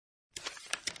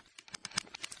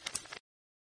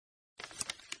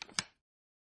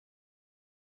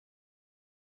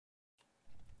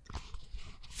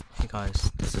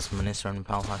guys, this is Manisar on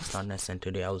palhacks.net, and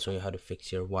today I'll show you how to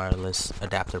fix your wireless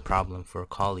adapter problem for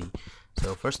Kali.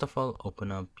 So first of all, open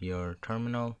up your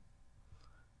terminal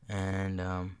and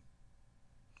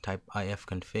type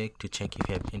ifconfig to check if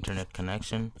you have internet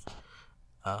connection.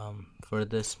 For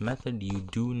this method you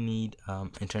do need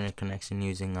internet connection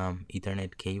using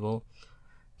Ethernet cable.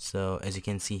 So as you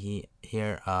can see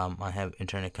here I have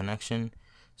internet connection.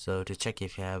 So to check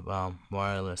if you have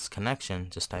wireless connection,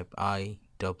 just type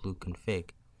iwconfig.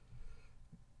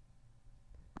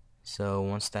 So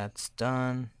once that's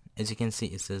done, as you can see,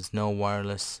 it says no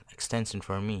wireless extension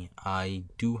for me. I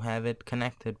do have it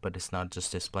connected, but it's not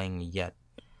just displaying it yet.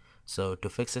 So to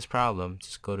fix this problem,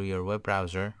 just go to your web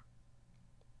browser,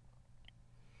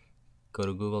 go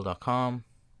to google.com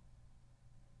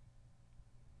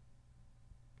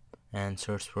and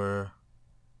search for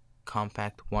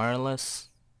compact wireless.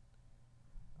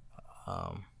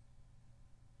 I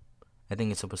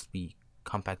think it's supposed to be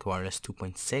compact wireless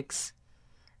 2.6,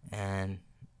 and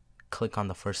click on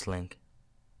the first link.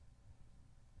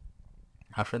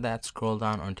 After that, scroll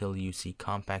down until you see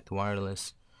compact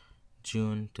wireless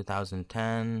June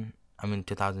 2010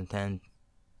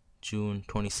 June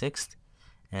 26th,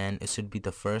 and it should be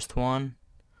the first one.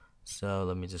 So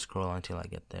let me just scroll until I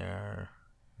get there.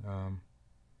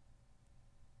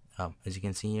 As you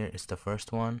can see here, it's the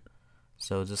first one.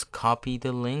 So just copy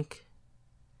the link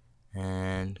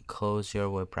and close your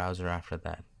web browser after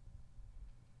that.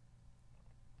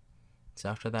 So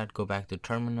after that, go back to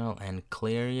terminal and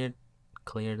clear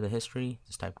the history.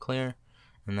 Just type clear,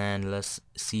 and then let's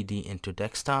cd into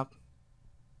desktop.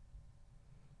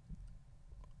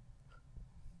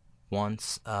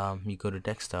 Once you go to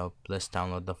desktop, let's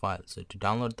download the file. So to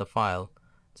download the file,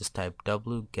 just type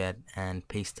wget and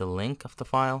paste the link of the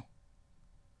file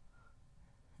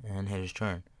and hit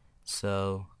return.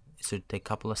 So it should take a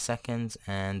couple of seconds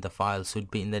and the file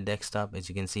should be in the desktop. As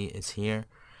you can see, it's here.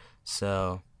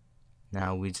 So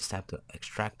now we just have to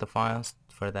extract the files.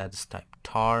 For that, just type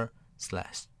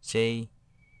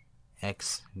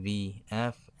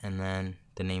tar/jxvf and then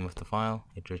the name of the file,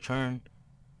 hit return,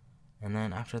 and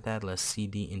then after that let's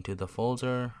cd into the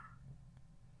folder.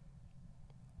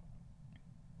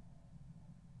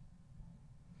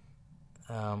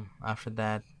 After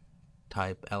that,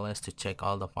 type ls to check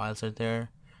all the files are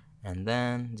there, and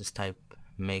then just type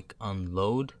make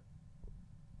unload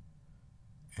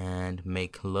and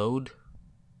make load.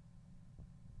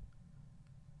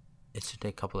 It should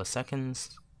take a couple of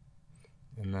seconds,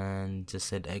 and then just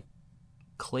hit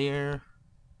clear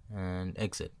and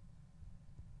exit.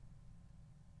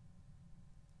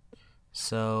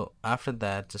 So after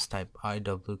that, just type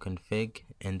iwconfig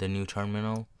in the new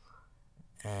terminal,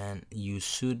 and it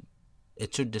should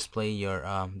display your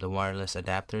the wireless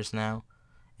adapters now.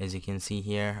 As you can see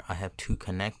here, I have two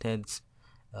connected,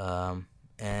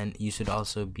 and you should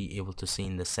also be able to see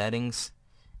in the settings,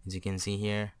 as you can see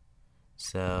here.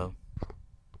 So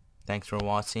thanks for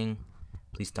watching.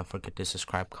 Please don't forget to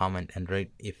subscribe, comment, and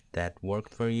rate if that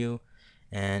worked for you.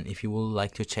 And if you would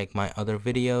like to check my other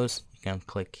videos, you can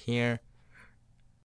click here